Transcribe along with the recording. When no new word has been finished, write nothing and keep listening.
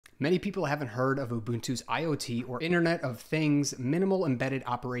Many people haven't heard of Ubuntu's IoT or Internet of Things minimal embedded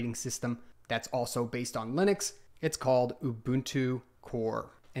operating system that's also based on Linux. It's called Ubuntu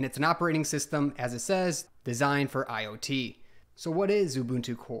Core, and it's an operating system, as it says, designed for IoT. So what is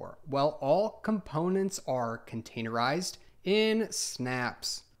Ubuntu Core? Well, all components are containerized in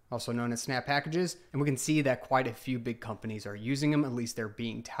snaps, also known as snap packages, and we can see that quite a few big companies are using them. At least they're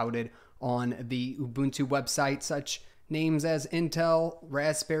being touted on the Ubuntu website, such names as Intel,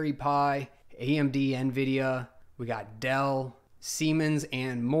 Raspberry Pi, AMD, Nvidia, we got Dell, Siemens,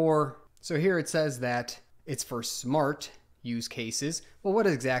 and more. So here it says that it's for smart use cases. Well, what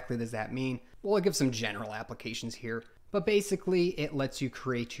exactly does that mean? Well, I'll give some general applications here, but basically it lets you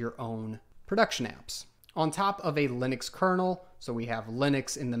create your own production apps on top of a Linux kernel. So we have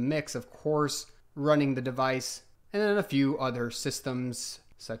Linux in the mix, of course, running the device, and then a few other systems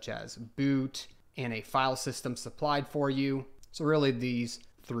such as boot and a file system supplied for you. So really these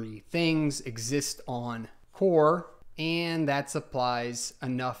three things exist on Core, and that supplies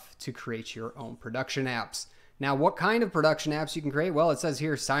enough to create your own production apps. Now, what kind of production apps you can create? Well, it says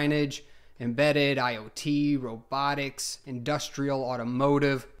here signage, embedded, IoT, robotics, industrial,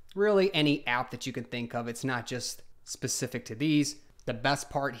 automotive, really any app that you can think of. It's not just specific to these. The best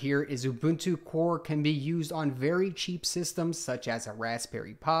part here is Ubuntu Core can be used on very cheap systems such as a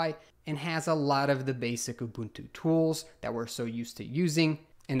Raspberry Pi and has a lot of the basic Ubuntu tools that we're so used to using.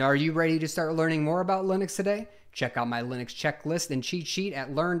 And are you ready to start learning more about Linux today? Check out my Linux checklist and cheat sheet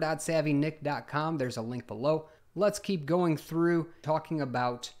at learn.savvynik.com. There's a link below. Let's keep going through talking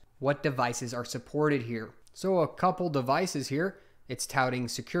about what devices are supported here. So a couple devices here. It's touting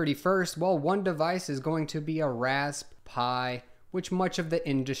security first. Well, one device is going to be a Raspberry Pi, which much of the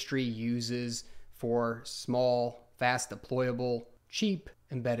industry uses for small, fast deployable, cheap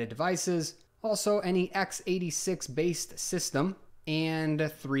embedded devices. Also any x86 based system,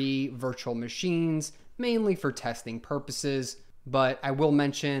 and 3 virtual machines, mainly for testing purposes. But I will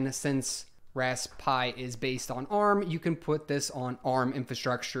mention, since Raspberry Pi is based on ARM, you can put this on ARM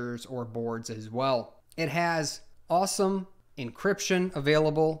infrastructures or boards as well. It has awesome encryption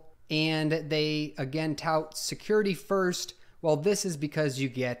available, and they again tout security first. Well, this is because you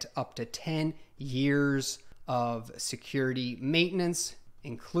get up to 10 years of security maintenance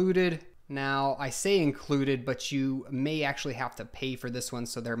included. Now, I say included, but you may actually have to pay for this one,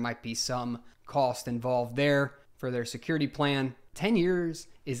 so there might be some cost involved there for their security plan. 10 years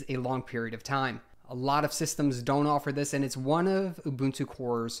is a long period of time. A lot of systems don't offer this, and it's one of Ubuntu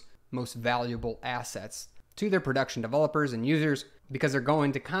Core's most valuable assets to their production developers and users, because they're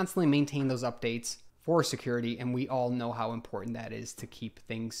going to constantly maintain those updates for security, and we all know how important that is to keep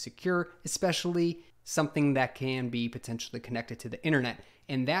things secure, especially something that can be potentially connected to the internet.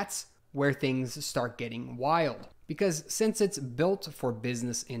 And that's where things start getting wild, because since it's built for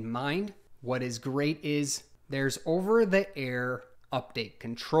business in mind, what is great is there's over-the-air update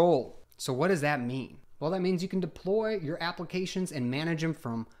control. So what does that mean? Well, that means you can deploy your applications and manage them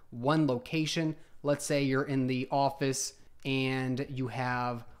from one location. Let's say you're in the office and you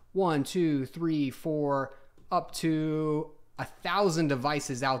have 1, 2, 3, 4, up to 1,000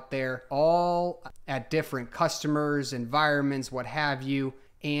 devices out there, all at different customers, environments, what have you,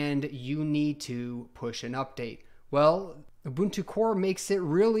 and you need to push an update. Well, Ubuntu Core makes it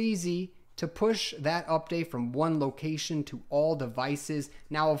real easy to push that update from one location to all devices.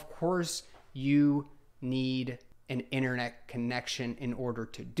 Now, of course, you need an internet connection in order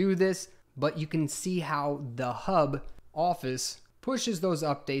to do this, but you can see how the hub office pushes those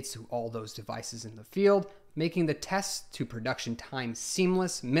updates to all those devices in the field, making the test to production time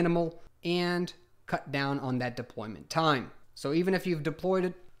seamless, minimal, and cut down on that deployment time. So even if you've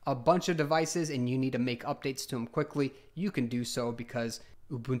deployed a bunch of devices and you need to make updates to them quickly, you can do so because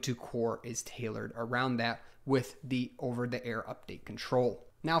Ubuntu Core is tailored around that with the over-the-air update control.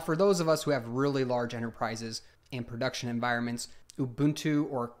 Now, for those of us who have really large enterprises and production environments, Ubuntu,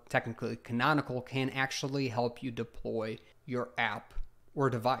 or technically Canonical, can actually help you deploy your app or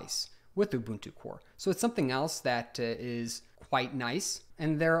device with Ubuntu Core. So it's something else that is quite nice.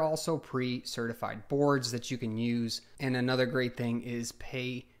 And there are also pre-certified boards that you can use. And another great thing is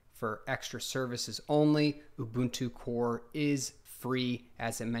pay for extra services only. Ubuntu Core is free,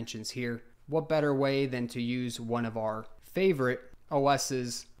 as it mentions here. What better way than to use one of our favorite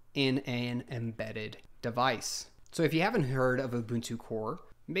OSs in an embedded device? So if you haven't heard of Ubuntu Core,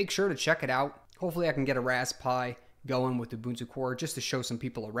 make sure to check it out. Hopefully I can get a Raspberry Pi going with Ubuntu Core just to show some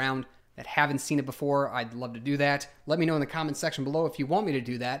people around that haven't seen it before. I'd love to do that. Let me know in the comment section below if you want me to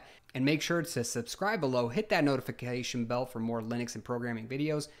do that. And make sure to subscribe below, hit that notification bell for more Linux and programming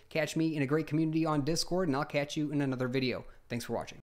videos. Catch me in a great community on Discord, and I'll catch you in another video. Thanks for watching.